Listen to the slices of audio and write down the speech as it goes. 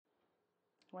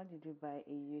Why did you buy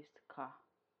a used car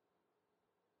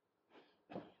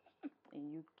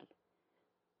in UK?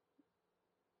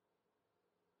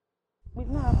 We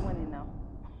do not have money now.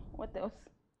 What else?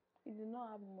 We do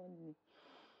not have money.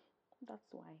 That's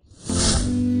why.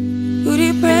 You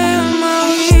depend on my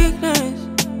weakness,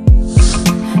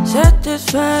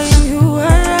 satisfying you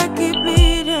when I keep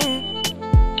bleeding.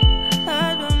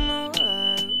 I don't know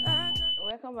why.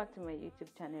 Welcome back to my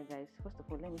YouTube channel, guys. First of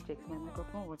all, let me check my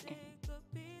microphone working.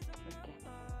 Okay.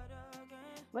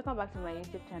 Welcome back to my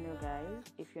YouTube channel, guys.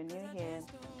 If you're new here,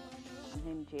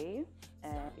 I'm MJ.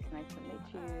 It's nice to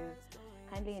meet you.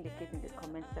 Kindly indicate in the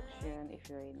comment section if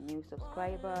you're a new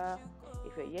subscriber.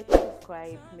 If you're yet to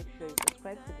subscribe, make sure you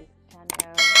subscribe to this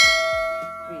channel.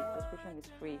 It's free. Subscription is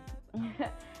free.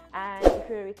 And if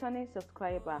you're a returning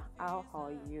subscriber, how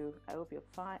are you? I hope you're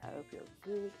fine. I hope you're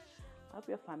good. I hope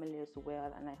your family is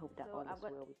well, and I hope that all is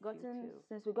well with you too.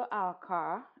 Since we got our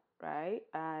car, right,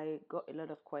 I got a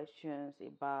lot of questions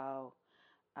about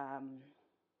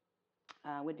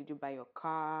where did you buy your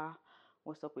car,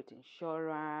 what's up with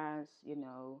insurance,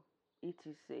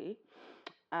 etc.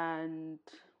 And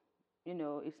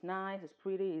it's nice, it's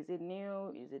pretty, is it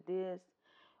new, is it this?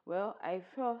 Well, I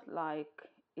felt like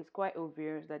it's quite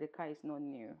obvious that the car is not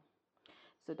new.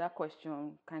 So that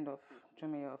question kind of threw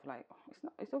me off, like,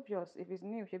 it's obvious. If it's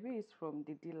new, maybe it's from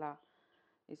the dealer,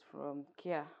 it's from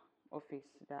Kia office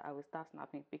that I will start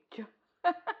snapping picture.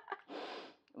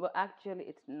 But actually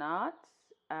it's not.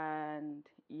 And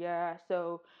yeah,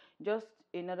 so just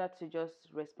in order to just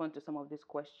respond to some of these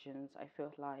questions, I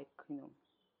felt like,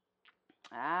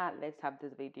 let's have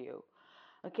this video.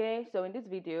 Okay, so in this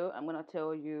video I'm gonna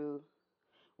tell you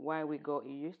why we got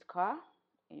a used car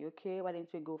in UK. Why didn't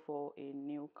we go for a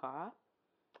new car?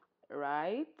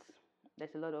 Right,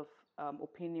 there's a lot of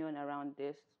opinion around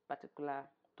this particular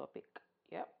topic.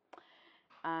 Yep.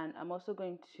 And I'm also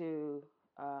going to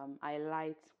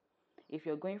highlight, if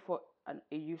you're going for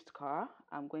a used car,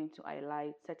 I'm going to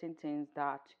highlight certain things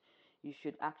that you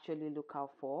should actually look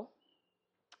out for,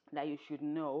 that you should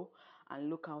know and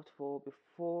look out for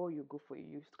before you go for a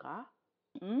used car.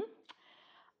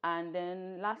 And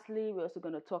then lastly, we're also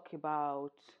going to talk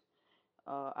about,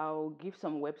 I'll give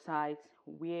some websites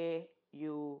where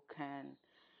you can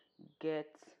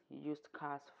get used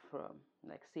cars from,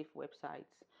 like safe websites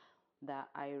that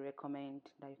I recommend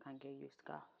that you can get used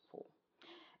car for.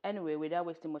 Anyway, without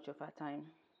wasting much of our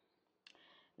time,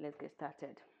 let's get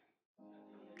started.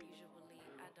 Usually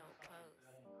I don't post.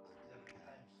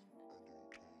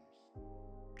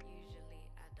 Usually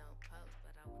I don't post,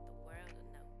 but I want the world to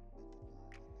know.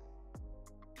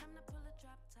 Time to pull a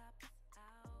drop top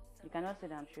out. You cannot say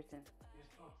that I'm shooting.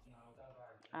 It's not now, that's why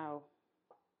Ow.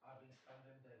 I've been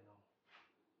standing there now.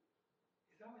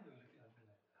 Is that why you're looking at me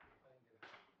like that? Why you get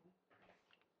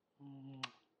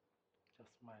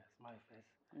Just smile face.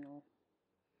 No,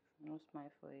 no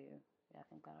smile for you. Yeah, I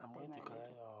think I'll I'm take going my to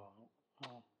collect lady.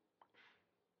 your.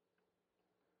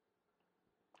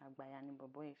 Agbaya ni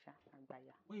bobo Isha.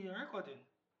 Agbaya. Wait, you're recording?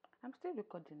 I'm still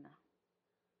recording now.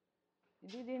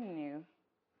 You didn't know.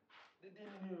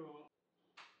 Didn't you?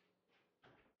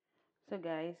 So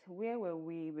guys, where were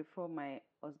we before my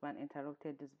husband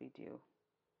interrupted this video?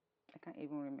 I can't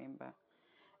even remember.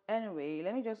 Anyway,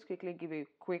 let me just quickly give a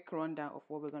quick rundown of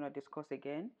what we're going to discuss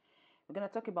again. We're going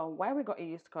to talk about why we got a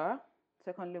used car.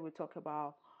 Secondly, we talk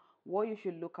about what you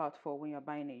should look out for when you're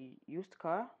buying a used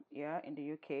car, in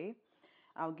the UK.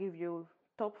 I'll give you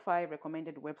top 5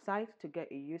 recommended websites to get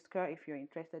a used car if you're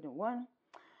interested in one.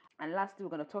 And lastly,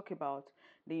 we're going to talk about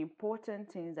the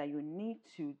important things that you need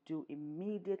to do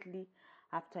immediately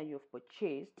after you've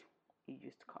purchased a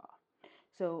used car.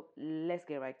 So let's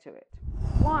get right to it.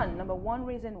 Number one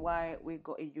reason why we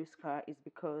got a used car is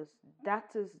because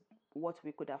that is what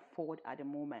we could afford at the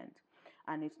moment,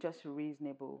 and it's just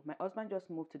reasonable. My husband just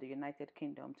moved to the United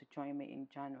Kingdom to join me in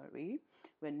January.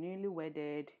 We're newly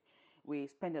wedded. We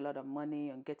spent a lot of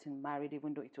money on getting married,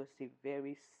 even though it was a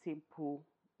very simple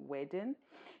wedding.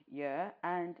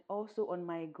 And also on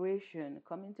migration,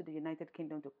 coming to the United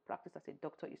Kingdom to practice as a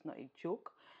doctor is not a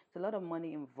joke. It's a lot of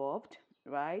money involved,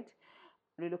 right?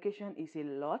 Relocation is a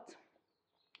lot.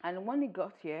 And when we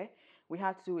got here, we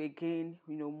had to again,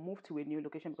 move to a new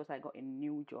location because I got a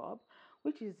new job,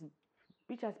 which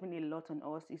has been a lot on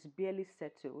us. It's barely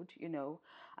settled,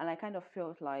 and I kind of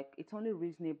felt like it's only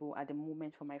reasonable at the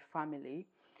moment for my family.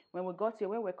 When we got here,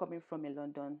 where we're coming from in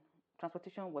London,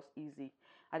 transportation was easy.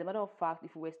 As a matter of fact,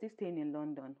 if we were still staying in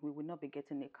London, we would not be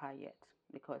getting a car yet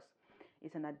because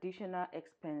it's an additional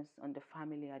expense on the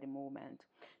family at the moment.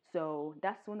 So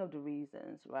that's one of the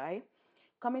reasons, right?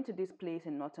 Coming to this place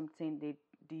in Northampton, they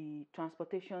the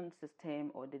transportation system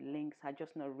or the links are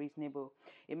just not reasonable.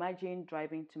 Imagine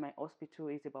driving to my hospital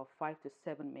is about 5 to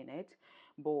 7 minutes,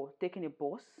 but taking a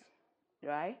bus,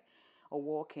 right, or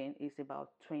walking is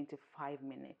about 25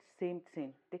 minutes. Same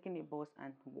thing, taking a bus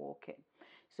and walking.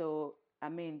 So I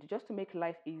mean, just to make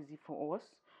life easy for us,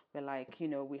 we're like,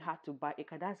 we had to buy a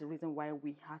car. That's the reason why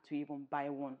we had to even buy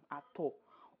one at all.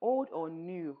 Old or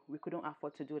new, we couldn't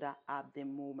afford to do that at the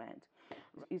moment.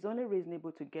 It's only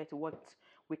reasonable to get what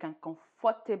we can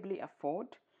comfortably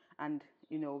afford, and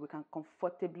we can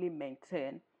comfortably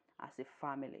maintain as a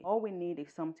family. All we need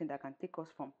is something that can take us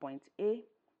from point A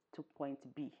to point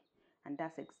B, and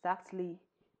that's exactly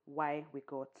why we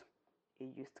got a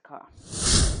used car.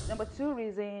 Number two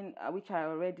reason, which I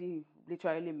already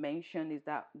literally mentioned, is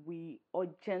that we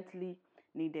urgently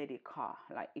needed a car.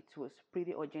 Like, it was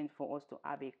pretty urgent for us to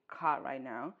have a car right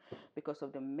now because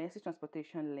of the Mercy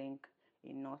Transportation link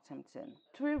in Northampton.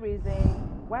 Three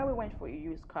reasons why we went for a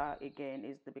used car again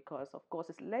is because, of course,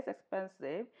 it's less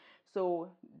expensive,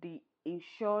 so the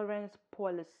insurance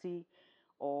policy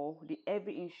or the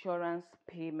heavy insurance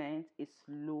payment is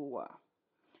lower.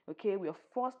 Okay, we are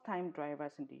first-time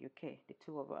drivers in the UK, the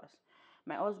two of us.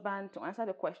 My husband, to answer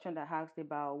the question that asked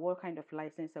about what kind of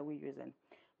license are we using,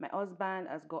 my husband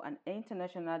has got an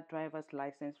international driver's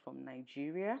license from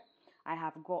Nigeria. I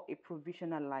have got a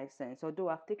provisional license. Although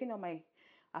I've taken my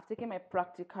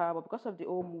practical, but because of the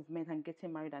whole movement and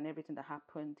getting married and everything that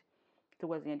happened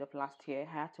towards the end of last year,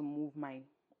 I had to move my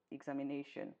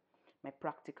examination, my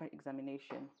practical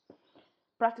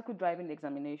driving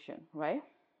examination, right?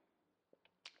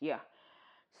 Yeah.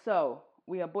 So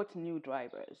we are both new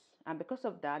drivers, and because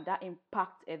of that, that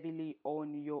impacts heavily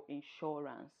on your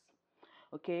insurance.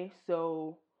 Okay,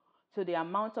 so the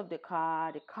amount of the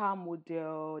car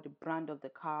model, the brand of the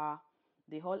car,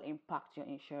 they all impact your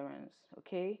insurance.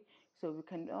 Okay, so we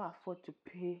cannot afford to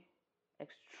pay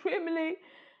extremely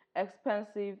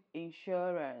expensive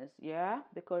insurance. Yeah,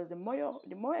 because the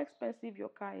more expensive your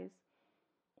car is,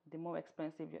 the more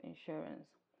expensive your insurance,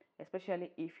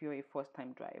 especially if you're a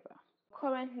first-time driver.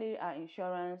 Currently, our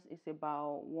insurance is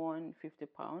about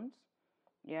 £150.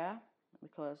 Yeah,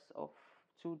 because of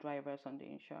two drivers on the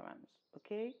insurance.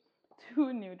 Okay,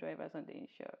 two new drivers on the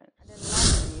insurance. And then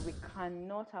lastly, we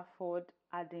cannot afford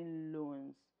adding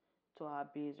loans to our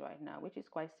bills right now, which is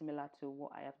quite similar to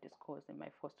what I have discussed in my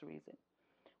first reason.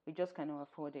 We just cannot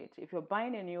afford it. If you're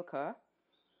buying a new car,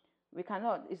 we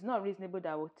cannot. It's not reasonable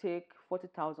that we'll take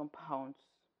 £40,000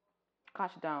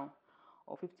 cash down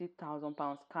or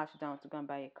 £50,000 cash down to go and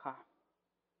buy a car.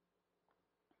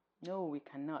 No, we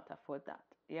cannot afford that.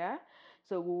 Yeah,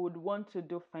 so we would want to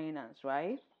do finance,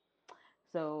 right?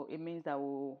 So it means that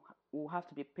we'll have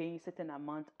to be paying certain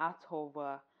amount out of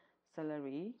our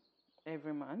salary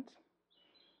every month.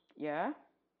 Yeah,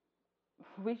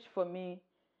 which for me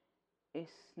is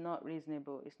not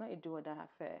reasonable. It's not a do or die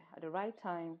affair. At the right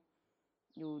time,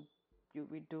 you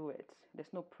will do it.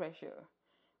 There's no pressure.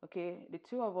 Okay, the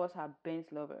two of us are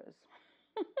Benz lovers,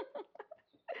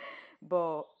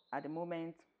 but at the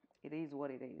moment, it is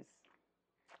what it is.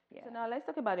 Yeah. So now let's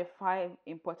talk about the 5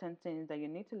 important things that you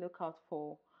need to look out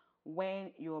for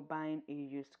when you're buying a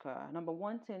used car. Number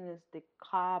one thing is the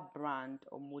car brand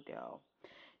or model.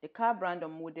 The car brand or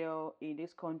model in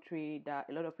this country that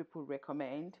a lot of people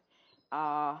recommend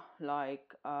are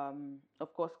like,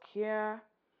 of course, Kia,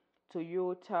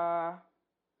 Toyota,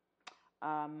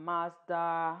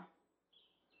 Mazda,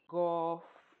 Golf,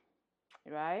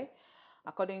 right?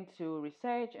 According to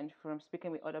research and from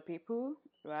speaking with other people,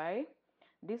 right?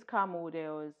 These car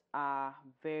models are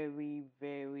very,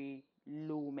 very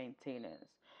low maintenance.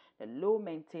 They're low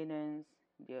maintenance,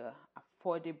 they're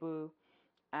affordable,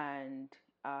 and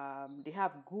they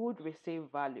have good resale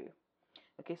value.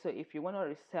 Okay, so if you want to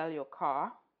resell your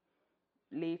car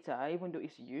later, even though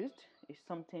it's used, it's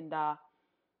something that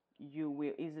you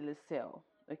will easily sell.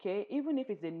 Okay, even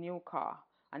if it's a new car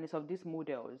and it's of these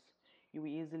models, you will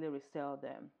easily resell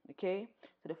them. Okay,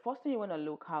 so the first thing you want to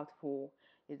look out for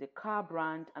is the car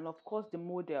brand and of course the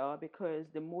model, because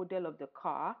the model of the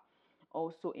car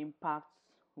also impacts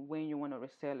when you want to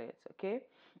resell it. Okay,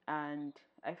 and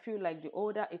I feel like the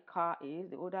older a car is,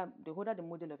 the older the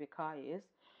model of a car is,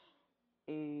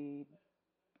 the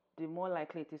more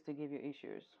likely it is to give you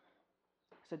issues.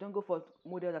 So don't go for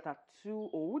models that are too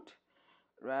old,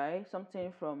 right?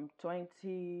 Something from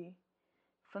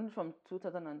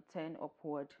 2010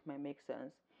 upward might make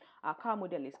sense. Our car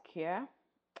model is Kia,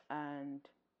 and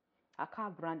our car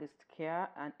brand is Kia,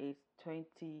 and its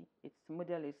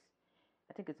model is,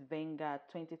 I think it's Vanguard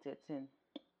 2013.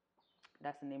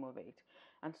 That's the name of it.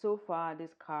 And so far,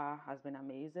 this car has been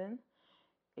amazing.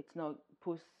 It's not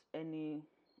posed any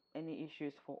any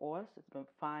issues for us. It's been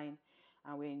fine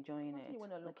and we're enjoying it. What you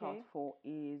want to look out for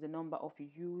is the number of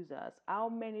users. How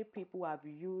many people have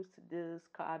used this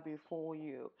car before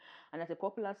you? And there's a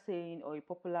popular saying or a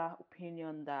popular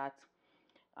opinion that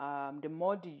the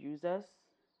more the users,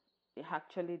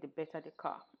 actually the better the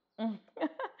car.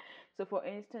 So for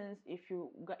instance, if you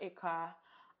got a car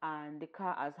and the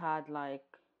car has had like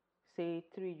say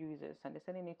 3 users and they're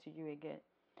selling it to you again,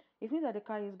 it means that the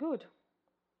car is good.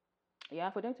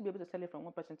 Yeah, for them to be able to sell it from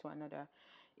one person to another,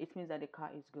 it means that the car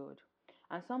is good.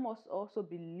 And some also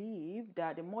believe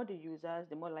that the more the users,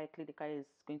 the more likely the car is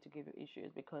going to give you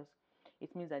issues, because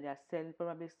it means that they are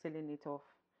probably selling it off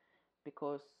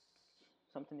because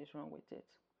something is wrong with it.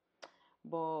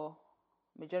 But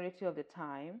majority of the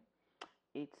time,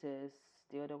 it is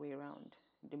the other way around.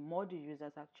 The more the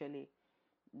users actually,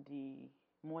 the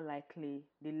more likely,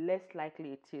 the less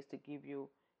likely it is to give you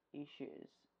issues.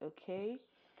 Okay,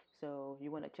 so you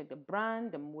want to check the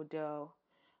brand, the model,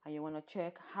 and you want to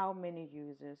check how many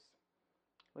users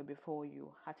were before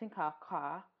you. I think our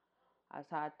car has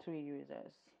had 3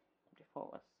 users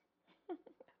before us.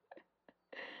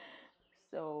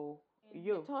 So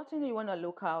the third thing you want to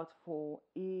look out for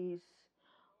is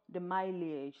the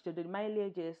mileage. So the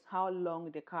mileage is how long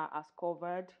the car has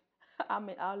covered. I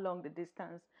mean, how long the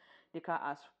distance the car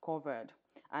has covered,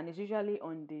 and it's usually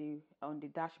on the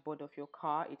dashboard of your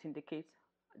car. It indicates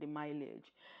the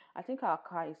mileage. I think our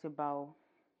car is about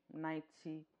 90.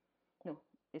 No,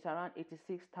 it's around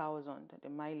 86,000. The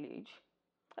mileage.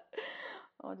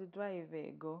 On the drive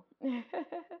go.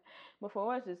 But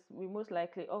for us, is we most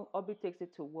likely Obi takes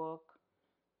it to work.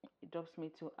 It drops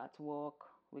me to at work.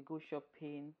 We go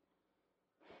shopping.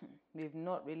 We've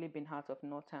not really been out of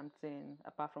Northampton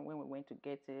apart from when we went to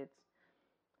get it.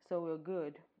 So we're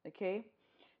good. Okay.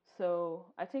 So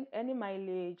I think any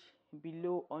mileage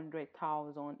below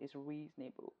 100,000 is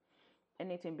reasonable.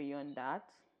 Anything beyond that,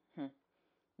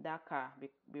 that car,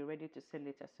 be ready to sell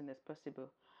it as soon as possible.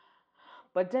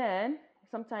 But then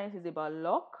sometimes it's about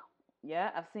luck.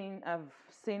 Yeah, I've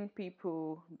seen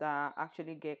people that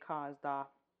actually get cars that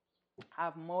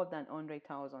have more than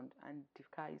 100,000 and the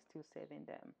car is still saving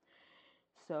them.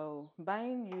 So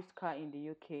buying used car in the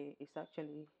UK is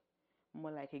actually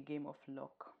more like a game of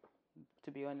luck,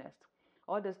 to be honest.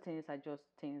 All those things are just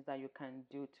things that you can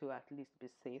do to at least be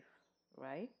safe,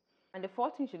 right? And the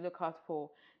fourth thing you should look out for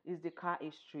is the car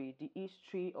history, the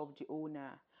history of the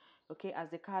owner. Okay, has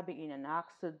the car been in an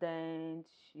accident?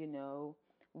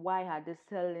 Why are they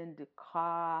selling the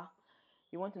car?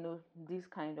 You want to know these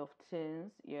kind of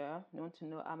things. Yeah, you want to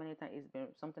know how many times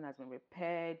something has been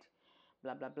repaired,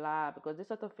 blah blah blah, because this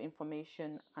sort of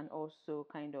information can also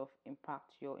kind of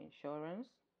impact your insurance.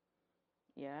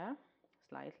 Yeah,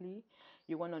 slightly.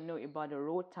 You want to know about the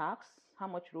road tax, how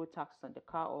much road tax on the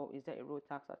car, or is there a road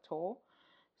tax at all?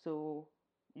 So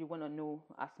you want to know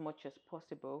as much as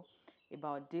possible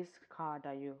about this car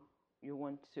that you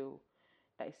want to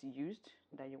that is used,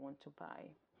 that you want to buy.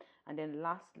 And then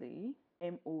lastly,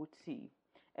 MOT.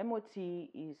 MOT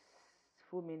is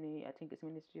full meaning, I think it's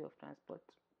Ministry of Transport.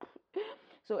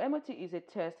 So MOT is a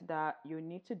test that you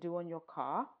need to do on your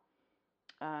car,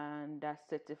 and that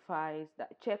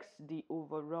checks the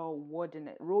overall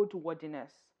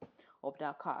roadworthiness of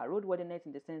that car. Roadworthiness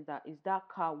in the sense that, is that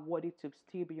car worthy to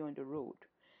still be on the road?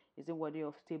 Is it worthy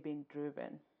of still being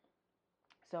driven?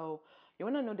 So you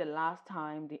want to know the last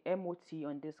time the MOT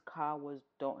on this car was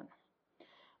done,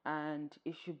 and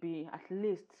it should be at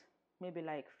least maybe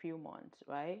like few months,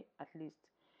 right? At least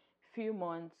few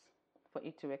months for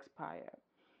it to expire.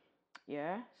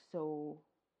 Yeah, so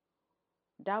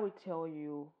that will tell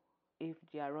you if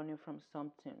they are running from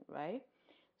something, right?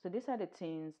 So these are the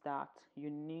things that you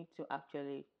need to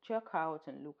actually check out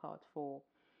and look out for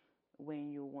when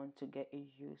you want to get a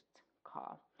used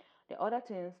car. The other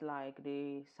things like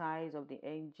the size of the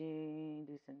engine,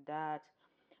 this and that,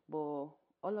 but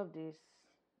all of these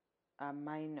are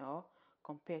minor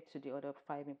compared to the other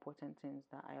 5 important things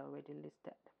that I already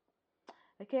listed.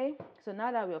 Okay, so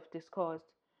now that we have discussed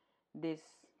these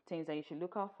things that you should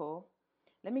look out for,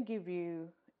 let me give you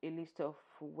a list of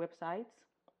websites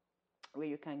where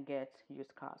you can get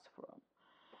used cars from.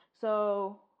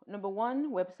 So, number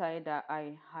one website that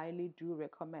I highly do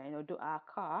recommend, although our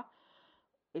car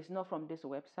is not from this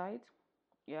website,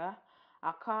 yeah,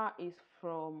 our car is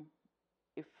from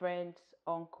a friend's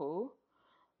uncle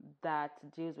that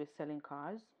deals with selling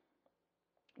cars,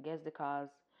 gets the cars,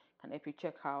 can help you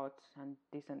check out and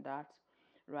this and that,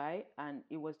 right? And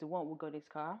it was the one who got his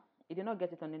car. He did not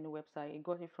get it on any website. He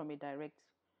got it from a direct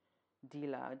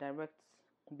dealer, a direct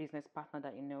business partner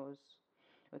that he knows.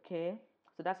 Okay,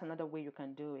 So that's another way you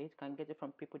can do it. You can get it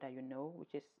from people that you know,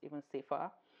 which is even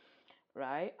safer,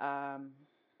 right?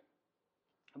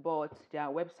 But there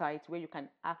are websites where you can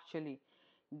actually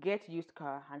get used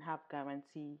car and have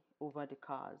guarantee over the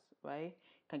cars, right?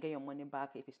 You can get your money back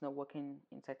if it's not working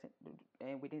in certain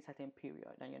within certain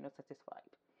period and you're not satisfied.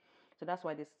 So that's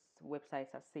why these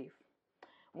websites are safe.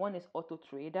 One is Auto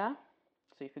Trader.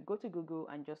 So if you go to Google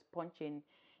and just punch in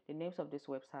the names of this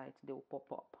website, they will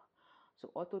pop up. So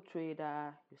Auto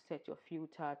Trader, you set your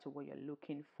filter to what you're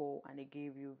looking for, and they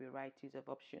give you varieties of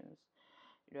options,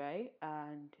 right?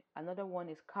 And another one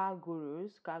is Car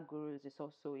Gurus. Car Gurus is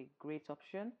also a great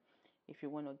option if you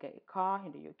want to get a car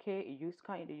in the UK, a used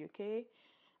car in the UK.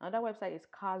 Another website is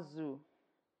Cazoo.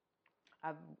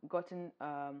 I've gotten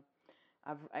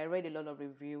I read a lot of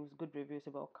reviews, good reviews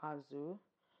about Cazoo,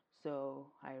 so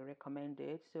I recommend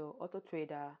it. So Auto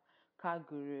Trader, Car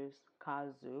Gurus,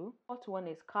 Cazoo. Fourth one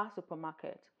is Car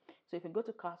Supermarket. So if you go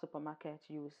to Car Supermarket,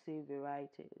 you will see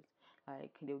varieties.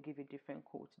 Like they'll give you different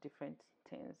quotes, different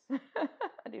things,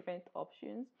 different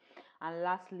options. And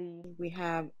lastly, We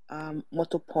have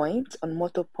Motor Point. On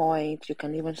Motor Point, you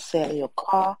can even sell your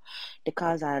car. The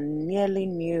cars are nearly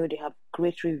new, they have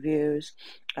great reviews,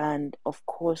 and of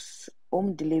course,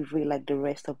 home delivery, like the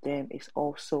rest of them, is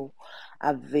also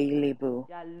available.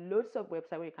 there are loads of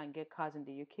websites where you can get cars in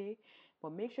the UK,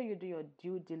 but make sure you do your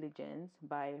due diligence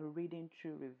by reading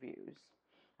through reviews.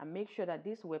 And make sure that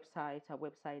these websites are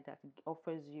websites that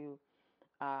offers you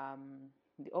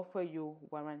they offer you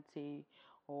warranty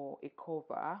or a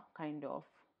cover kind of,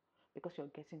 because you're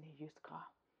getting a used car.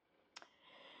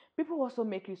 People also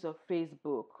make use of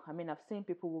Facebook. I mean, I've seen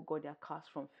people who got their cars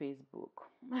from Facebook.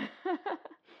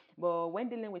 But when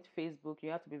dealing with Facebook,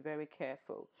 you have to be very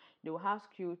careful. They will ask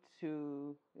you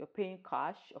to, you're paying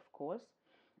cash, of course,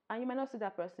 and you might not see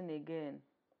that person again.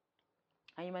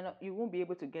 And you won't be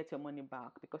able to get your money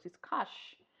back because it's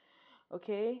cash.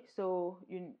 Okay, so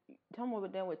some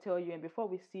of them will tell you, and before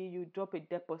we see you, drop a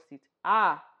deposit.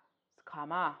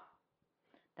 Scammer.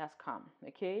 That's calm.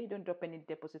 Okay, don't drop any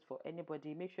deposit for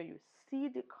anybody. Make sure you see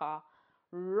the car,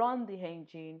 run the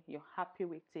engine, you're happy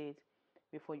with it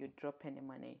before you drop any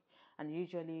money. And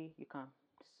usually you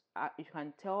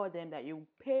can tell them that you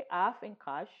pay half in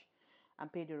cash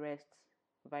and pay the rest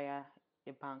via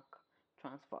a bank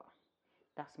transfer.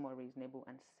 That's more reasonable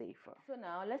and safer. So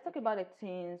now let's talk about the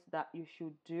things that you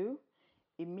should do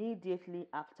immediately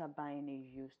after buying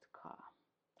a used car.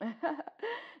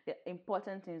 The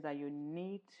important things that you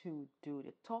need to do,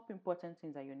 the top important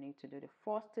things that you need to do. The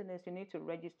first thing is you need to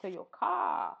register your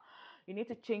car. You need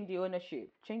to change the ownership,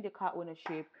 change the car ownership.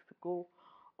 If you go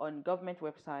on government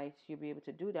websites, you'll be able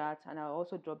to do that. And I'll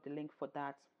also drop the link for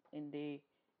that in the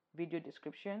video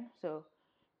description. So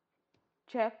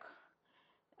check.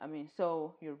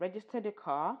 So you register the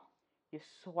car, you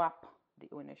swap the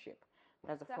ownership.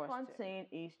 That's the first thing.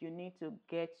 Is you need to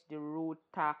get the road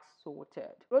tax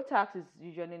sorted. Road tax is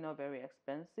usually not very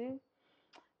expensive.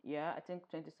 Yeah, I think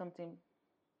 20 something.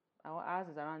 Our ours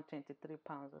is around £23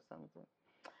 or something.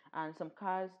 And some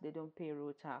cars they don't pay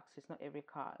road tax. It's not every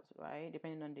car, right?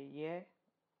 Depending on the year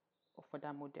or for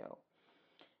that model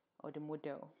or the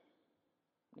model.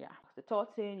 Yeah. The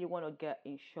third thing, you want to get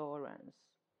insurance.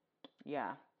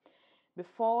 Yeah.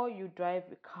 Before you drive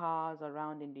the cars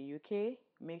around in the UK,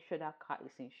 make sure that car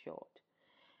is insured.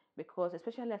 Because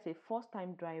especially as a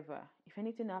first-time driver, if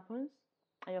anything happens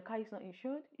and your car is not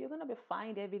insured, you're going to be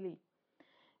fined heavily.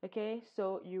 Okay,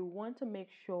 so you want to make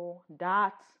sure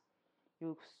that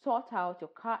you sort out your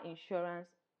car insurance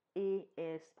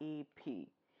ASAP.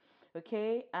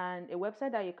 Okay, and a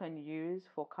website that you can use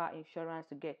for car insurance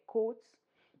to get quotes,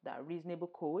 that are reasonable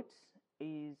quotes,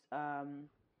 is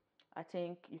I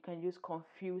think you can use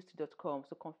confused.com.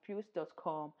 So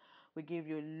confused.com will give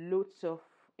you loads of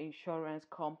insurance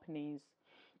companies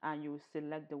and you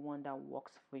select the one that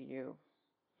works for you.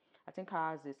 I think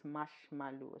ours is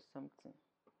Marshmallow or something,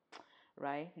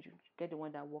 right? You get the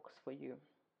one that works for you.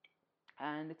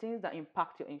 And the things that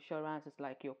impact your insurance is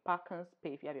like your parking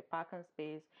space. If you have a parking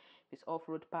space, if it's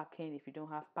off-road parking, if you don't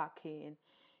have parking,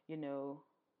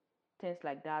 things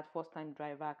like that. First-time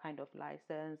driver kind of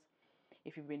license.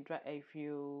 If you've been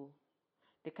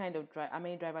the kind of how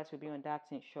many drivers will be on that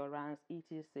insurance,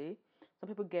 etc. Some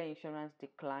people get insurance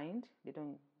declined. They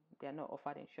are not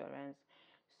offered insurance.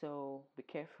 So be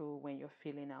careful when you're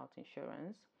filling out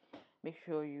insurance. Make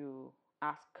sure you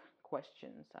ask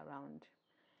questions around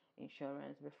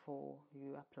insurance before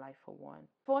you apply for one.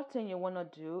 Fourth thing you want to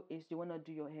do is you want to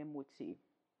do your MOT.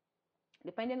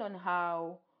 Depending on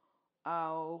how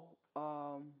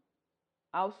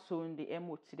soon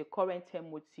the current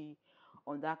MOT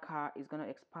on that car is going to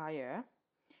expire,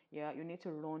 yeah, you need to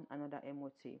run another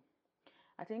MOT.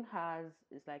 I think hers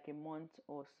is like a month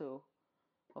or so,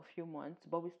 a few months,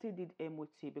 but we still did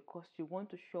MOT because you want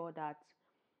to show that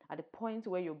at the point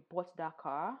where you bought that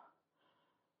car,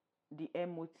 the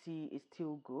MOT is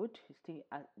still good. It's still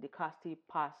the car still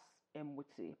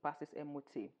passes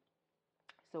MOT.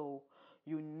 So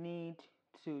you need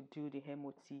to do the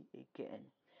MOT again.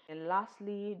 And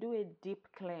lastly, do a deep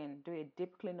clean. Do a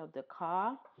deep clean of the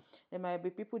car. There might be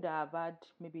people that have had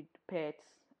maybe pets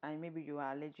and maybe you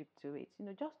are allergic to it.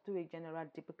 Just do a general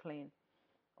deep clean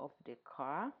of the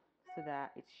car so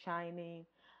that it's shiny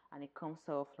and it comes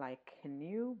off like a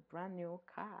brand new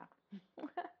car.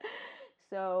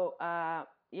 So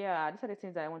yeah, these are the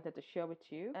things that I wanted to share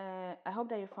with you. I hope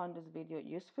that you found this video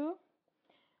useful.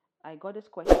 I got this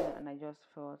question and I just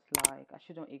felt like I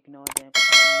shouldn't ignore them because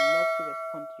I love to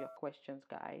respond to your questions,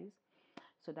 guys.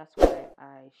 So that's why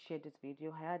I shared this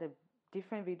video. I had a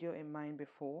different video in mind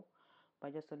before,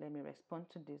 but just to let me respond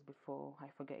to this before I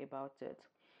forget about it.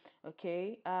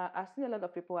 Okay, I've seen a lot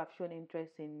of people have shown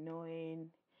interest in knowing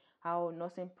how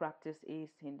nursing practice is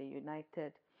in the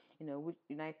United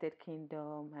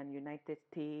Kingdom and United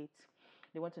States.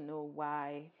 They want to know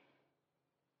why,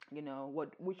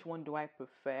 which one do I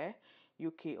prefer,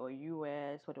 UK or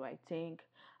US? What do I think?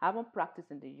 I haven't practiced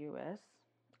in the US.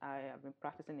 I have been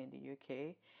practicing in the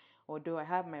UK, although I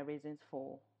have my reasons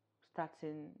for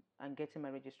starting and getting my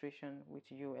registration with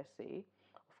USA,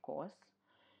 of course.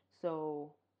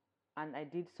 So, and I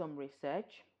did some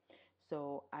research,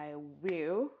 so I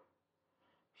will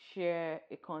share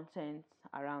a content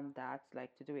around that,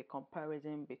 like to do a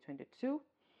comparison between the two.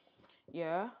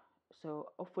 Yeah, so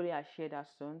hopefully I share that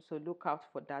soon, so look out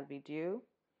for that video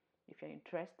if you're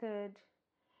interested.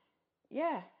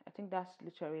 Yeah, I think that's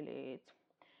literally it.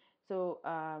 So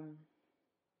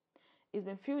it's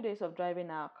been a few days of driving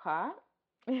our car.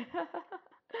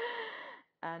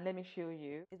 And let me show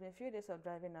you. It's been a few days of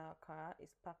driving our car.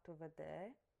 It's parked over there,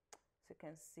 as you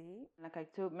can see. Like I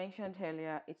mentioned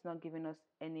earlier, it's not giving us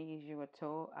any issue at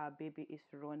all. Our baby is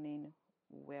running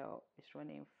well. It's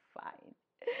running fine.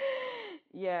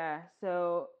 Yeah,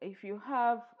 so if you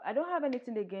have, I don't have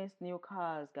anything against new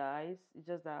cars, guys. It's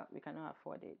just that we cannot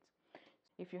afford it.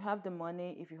 If you have the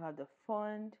money, if you have the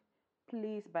fund,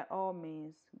 please, by all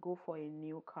means, go for a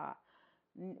new car.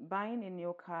 Buying a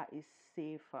new car is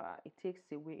safer. It takes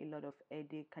away a lot of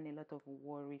headache and a lot of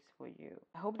worries for you.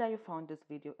 I hope that you found this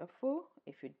video helpful.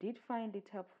 If you did find it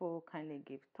helpful, kindly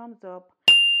give thumbs up.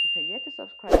 If you're yet to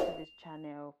subscribe to this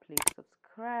channel, please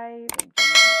subscribe and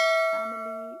join the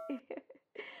family.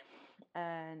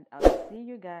 And I'll see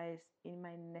you guys in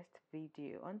my next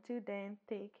video. Until then,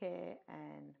 take care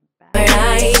and bye.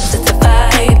 Nights, it's a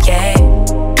vibe,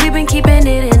 yeah. We've been keeping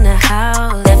it in the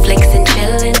house, Netflix and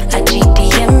chilling. I